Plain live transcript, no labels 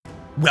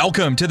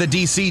Welcome to the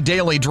DC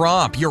Daily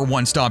Drop, your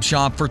one-stop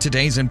shop for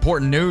today's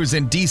important news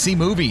in DC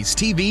movies,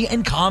 TV,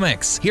 and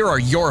comics. Here are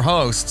your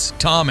hosts,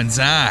 Tom and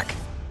Zach.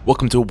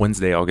 Welcome to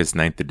Wednesday, August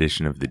 9th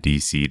edition of the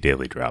DC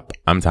Daily Drop.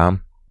 I'm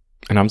Tom.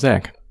 And I'm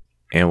Zach.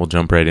 And we'll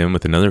jump right in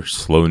with another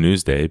slow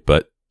news day,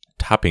 but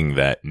topping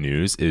that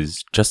news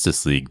is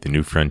Justice League: The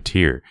New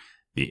Frontier.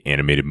 The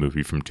animated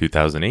movie from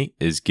 2008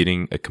 is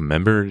getting a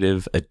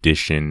commemorative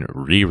edition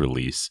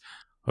re-release,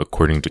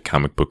 according to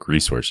comic book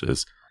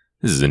resources.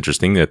 This is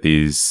interesting that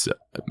these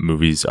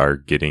movies are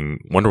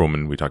getting Wonder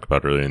Woman, we talked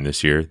about earlier in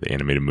this year. The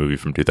animated movie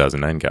from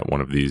 2009 got one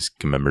of these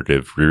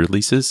commemorative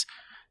re-releases,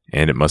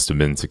 and it must have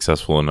been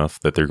successful enough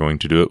that they're going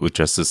to do it with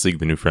Justice League: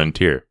 The New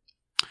Frontier.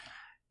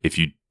 If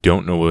you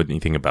don't know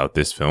anything about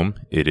this film,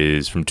 it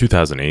is from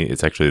 2008.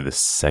 It's actually the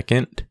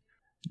second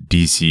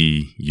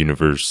DC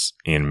Universe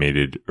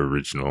animated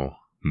original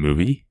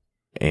movie,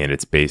 and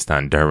it's based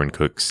on Darwin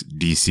Cook's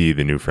DC: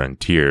 The New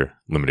Frontier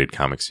limited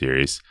comic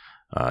series.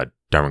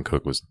 Darwin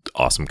Cook was an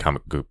awesome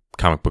comic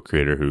book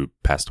creator who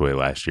passed away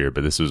last year,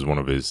 but this was one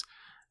of his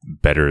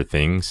better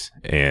things,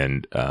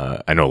 and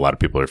I know a lot of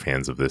people are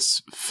fans of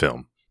this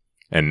film.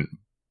 And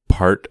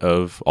part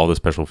of all the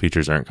special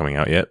features aren't coming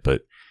out yet,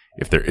 but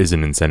if there is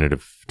an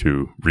incentive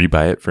to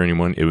rebuy it for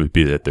anyone, it would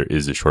be that there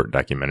is a short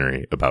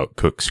documentary about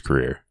Cook's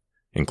career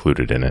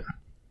included in it.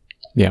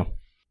 Yeah.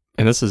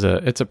 And it's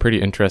a pretty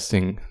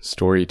interesting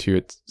story too.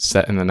 It's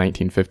set in the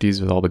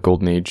 1950s with all the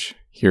Golden Age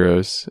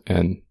heroes,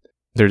 and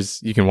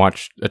you can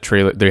watch a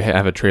trailer. They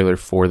have a trailer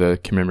for the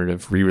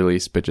commemorative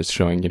re-release, but just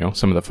showing,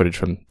 some of the footage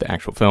from the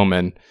actual film,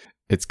 and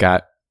it's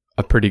got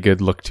a pretty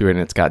good look to it, and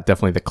it's got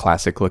definitely the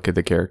classic look of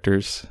the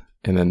characters.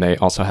 And then they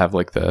also have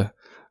like the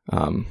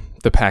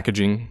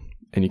packaging,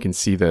 and you can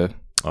see the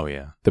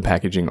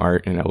packaging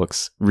art, and it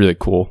looks really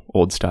cool,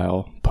 old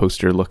style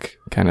poster look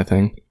kind of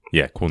thing.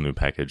 Yeah, cool new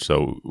package.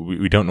 So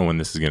we don't know when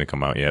this is going to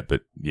come out yet,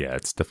 but yeah,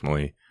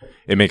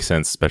 it makes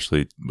sense,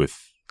 especially with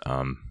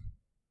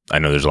I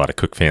know there's a lot of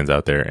Cook fans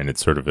out there, and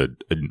it's sort of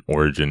an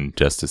origin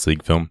Justice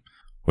League film,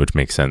 which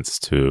makes sense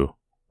to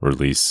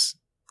release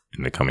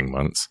in the coming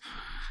months,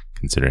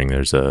 considering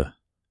there's a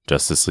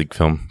Justice League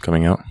film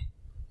coming out.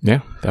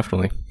 Yeah,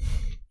 definitely.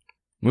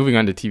 Moving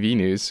on to TV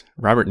news,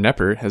 Robert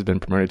Knepper has been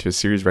promoted to a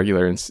series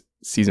regular in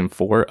season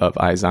 4 of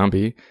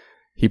iZombie.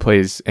 He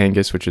plays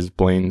Angus, which is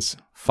Blaine's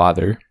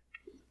father.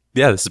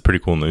 Yeah, this is pretty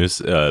cool news.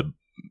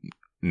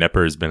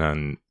 Knepper has been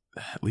on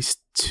at least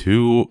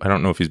 2, I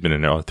don't know if he's been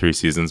in all 3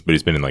 seasons, but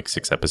he's been in like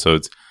 6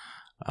 episodes.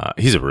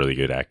 He's a really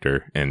good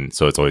actor, and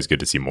so it's always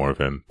good to see more of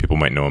him. People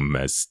might know him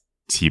as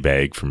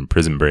Teabag from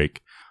Prison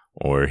Break,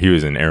 or he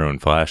was in Arrow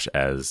and Flash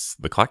as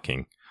the Clock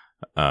King.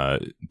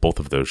 Both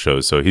of those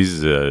shows. So he's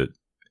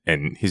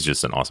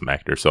just an awesome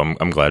actor. So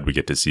I'm glad we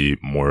get to see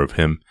more of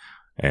him,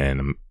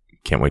 and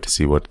can't wait to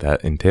see what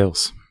that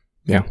entails.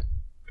 Yeah.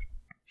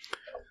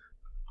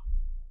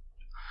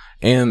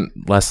 And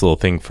last little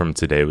thing from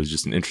today was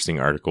just an interesting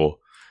article,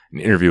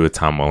 an interview with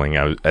Tom Welling.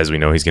 As we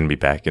know, he's going to be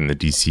back in the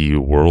DC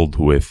world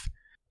with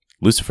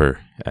Lucifer,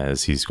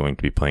 as he's going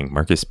to be playing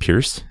Marcus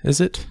Pierce, is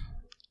it?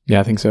 Yeah,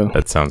 I think so.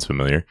 That sounds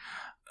familiar.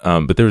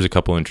 But there was a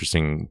couple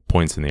interesting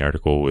points in the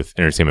article with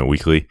Entertainment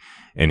Weekly,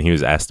 and he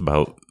was asked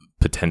about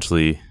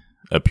potentially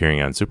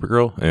appearing on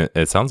Supergirl. And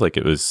it sounds like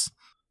it was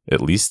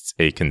at least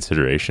a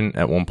consideration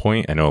at one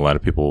point. I know a lot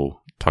of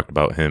people talked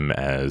about him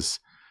as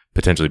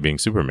potentially being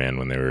Superman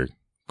when they were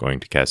going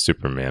to cast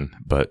Superman,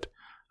 but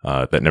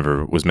that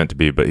never was meant to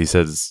be. But he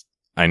says,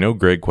 I know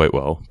Greg quite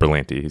well,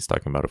 Berlanti he's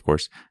talking about, of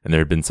course, and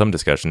there had been some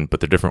discussion, but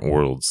they're different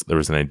worlds. There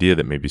was an idea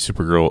that maybe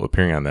Supergirl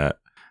appearing on that,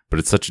 but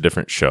it's such a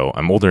different show.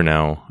 I'm older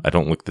now. I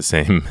don't look the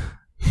same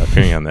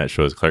appearing on that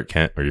show as Clark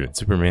Kent or even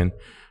Superman.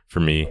 For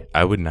me,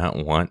 I would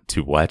not want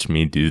to watch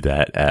me do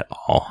that at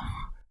all.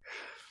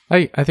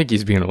 I think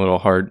he's being a little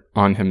hard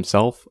on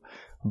himself,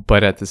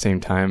 but at the same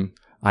time,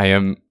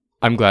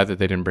 I'm glad that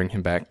they didn't bring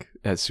him back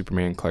as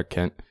Superman and Clark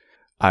Kent.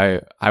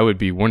 I would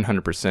be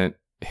 100%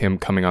 him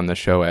coming on the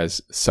show as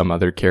some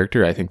other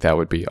character. I think that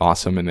would be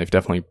awesome, and they've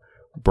definitely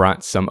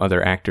brought some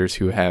other actors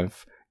who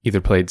have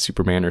either played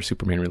Superman or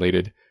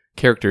Superman-related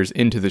characters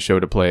into the show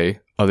to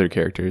play other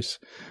characters.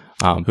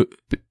 Who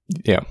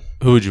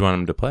would you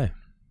want him to play?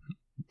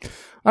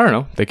 I don't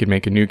know. They could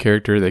make a new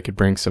character. They could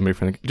bring somebody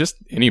from just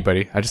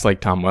anybody. I just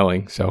like Tom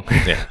Welling, so.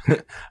 Yeah, I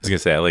was going to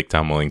say, I like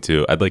Tom Welling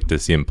too. I'd like to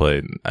see him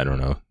play, I don't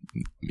know,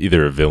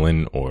 either a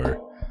villain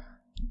or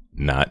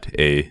not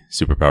a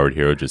superpowered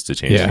hero, just to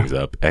change things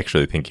up. I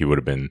actually think it would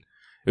have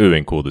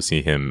been cool to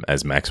see him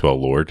as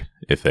Maxwell Lord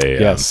if they,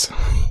 yes.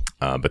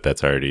 But they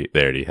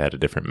already had a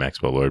different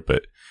Maxwell Lord,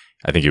 but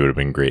I think he would have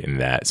been great in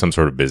that, some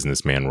sort of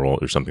businessman role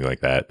or something like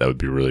that. That would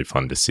be really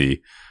fun to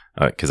see,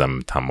 because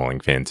I'm a Tom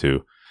Welling fan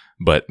too.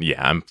 But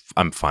yeah,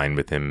 I'm fine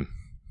with him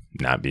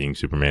not being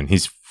Superman.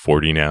 He's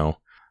 40 now,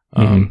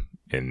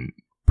 and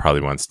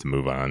probably wants to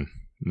move on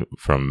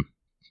from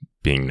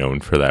being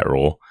known for that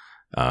role.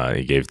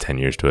 He gave 10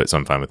 years to it, so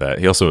I'm fine with that.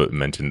 He also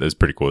mentioned, it was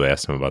pretty cool, they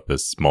asked him about the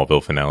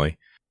Smallville finale,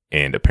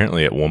 and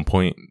apparently at one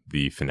point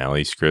the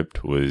finale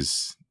script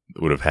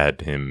would have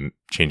had him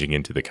changing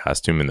into the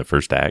costume in the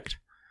first act,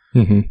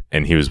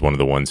 And he was one of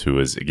the ones who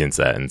was against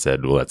that and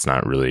said, well, that's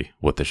not really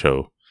what the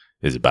show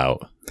is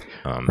about.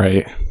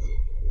 Right.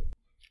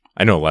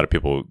 I know a lot of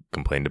people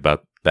complained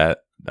about that.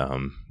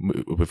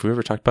 If we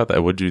ever talked about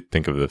that, what did you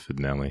think of the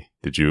finale?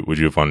 Would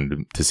you have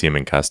wanted to see him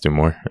in costume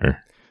more? Or?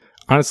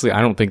 Honestly,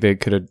 I don't think they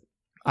could have.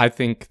 I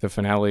think the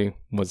finale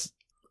was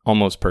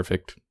almost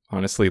perfect.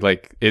 Honestly,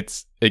 like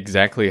it's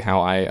exactly how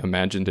I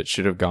imagined it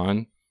should have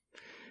gone.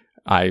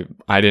 I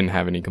didn't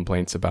have any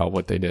complaints about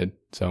what they did,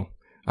 so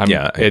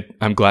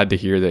I'm glad to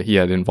hear that he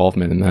had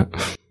involvement in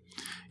that.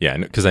 Yeah,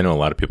 because I know a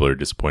lot of people are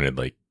disappointed.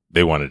 Like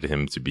they wanted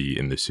him to be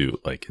in the suit,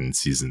 like in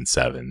season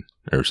 7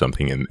 or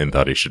something, and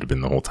thought he should have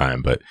been the whole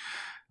time. But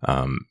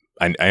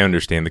I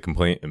understand the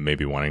complaint and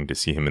maybe wanting to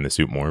see him in the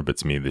suit more. But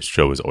to me, this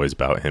show was always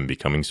about him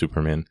becoming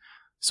Superman.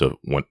 So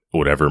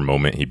whatever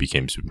moment he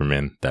became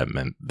Superman, that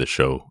meant the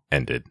show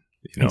ended.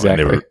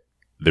 Exactly. And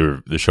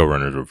the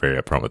showrunners were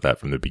very upfront with that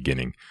from the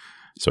beginning.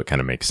 So it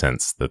kind of makes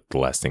sense that the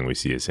last thing we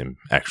see is him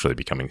actually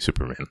becoming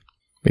Superman.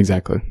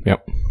 Exactly.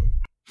 Yep.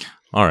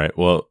 All right.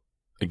 Well,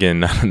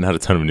 again, not a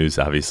ton of news,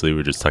 obviously.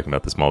 We're just talking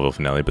about the Smallville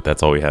finale, but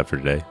that's all we have for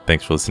today.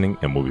 Thanks for listening,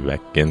 and we'll be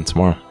back again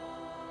tomorrow.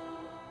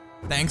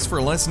 Thanks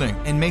for listening,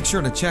 and make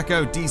sure to check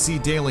out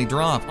DC Daily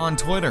Drop on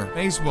Twitter,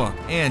 Facebook,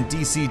 and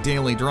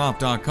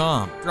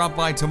DCDailyDrop.com. Drop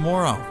by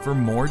tomorrow for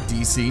more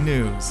DC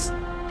news.